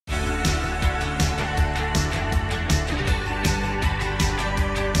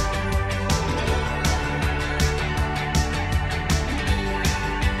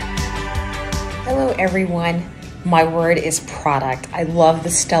everyone. My word is product. I love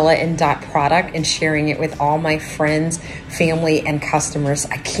the Stella and Dot product and sharing it with all my friends, family, and customers.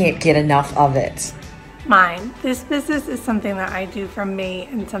 I can't get enough of it. Mine. This business is something that I do for me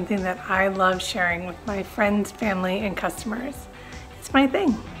and something that I love sharing with my friends, family, and customers. It's my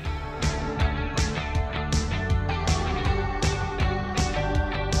thing.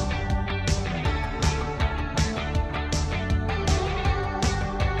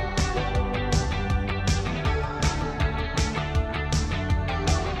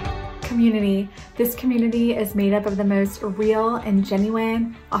 Community. This community is made up of the most real and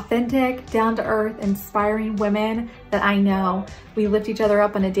genuine, authentic, down-to-earth, inspiring women that I know. We lift each other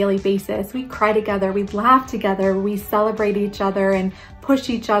up on a daily basis. We cry together, we laugh together, we celebrate each other and push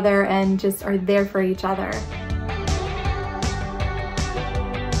each other and just are there for each other.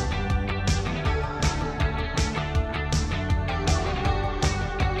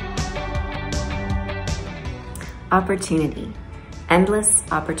 Opportunity. Endless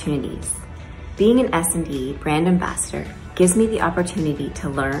opportunities. Being an S&D brand ambassador gives me the opportunity to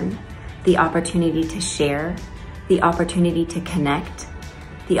learn, the opportunity to share, the opportunity to connect,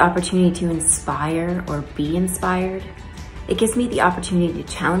 the opportunity to inspire or be inspired. It gives me the opportunity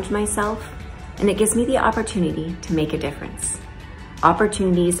to challenge myself, and it gives me the opportunity to make a difference.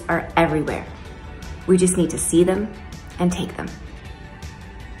 Opportunities are everywhere. We just need to see them and take them.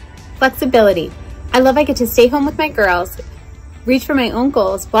 Flexibility. I love I get to stay home with my girls, reach for my own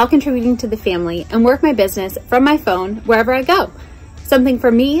goals while contributing to the family, and work my business from my phone wherever I go. Something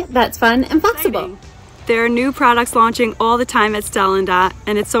for me that's fun and flexible. There are new products launching all the time at Stella & Dot,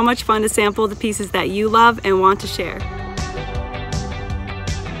 and it's so much fun to sample the pieces that you love and want to share.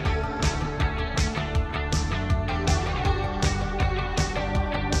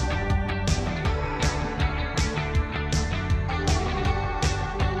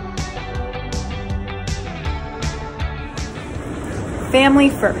 Family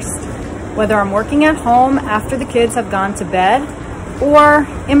first. Whether I'm working at home after the kids have gone to bed, or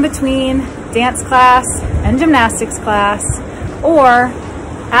in between dance class and gymnastics class, or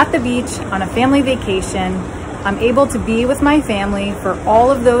at the beach on a family vacation, I'm able to be with my family for all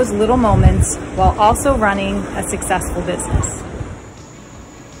of those little moments while also running a successful business.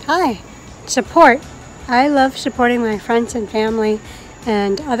 Hi. Support. I love supporting my friends and family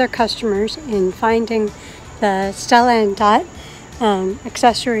and other customers in finding the Stella & Dot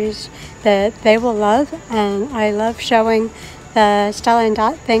accessories that they will love, and I love showing the Stella &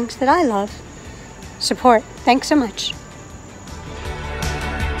 Dot things that I love. Support. Thanks so much.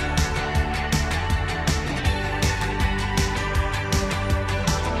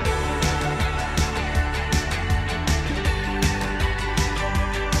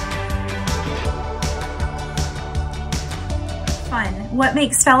 Fun. What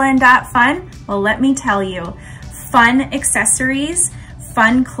makes Stella & Dot fun? Well, let me tell you. Fun accessories,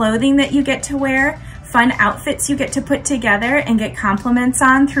 fun clothing that you get to wear, fun outfits you get to put together and get compliments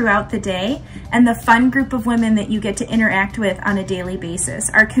on throughout the day, and the fun group of women that you get to interact with on a daily basis.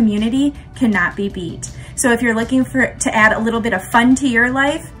 Our community cannot be beat. So if you're looking to add a little bit of fun to your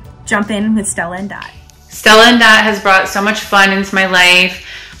life, jump in with Stella & Dot. Stella & Dot has brought so much fun into my life.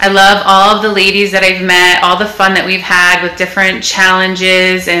 I love all of the ladies that I've met, all the fun that we've had with different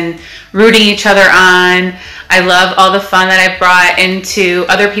challenges and rooting each other on. I love all the fun that I've brought into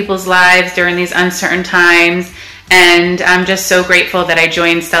other people's lives during these uncertain times, and I'm just so grateful that I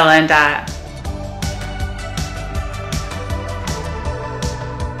joined Stella & Dot.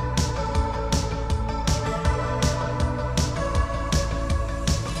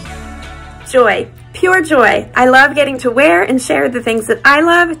 Joy. Pure joy. I love getting to wear and share the things that I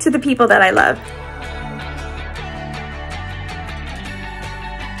love to the people that I love.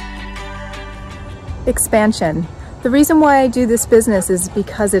 Expansion. The reason why I do this business is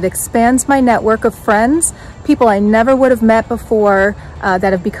because it expands my network of friends, people I never would have met before that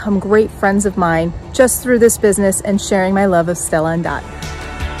have become great friends of mine just through this business and sharing my love of Stella & Dot.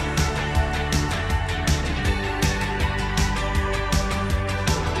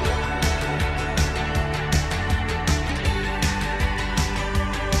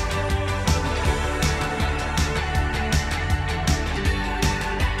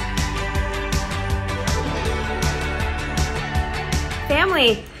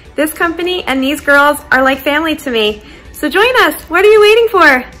 Family. This company and these girls are like family to me. So join us. What are you waiting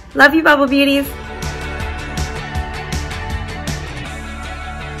for? Love you, Bauble Beauties.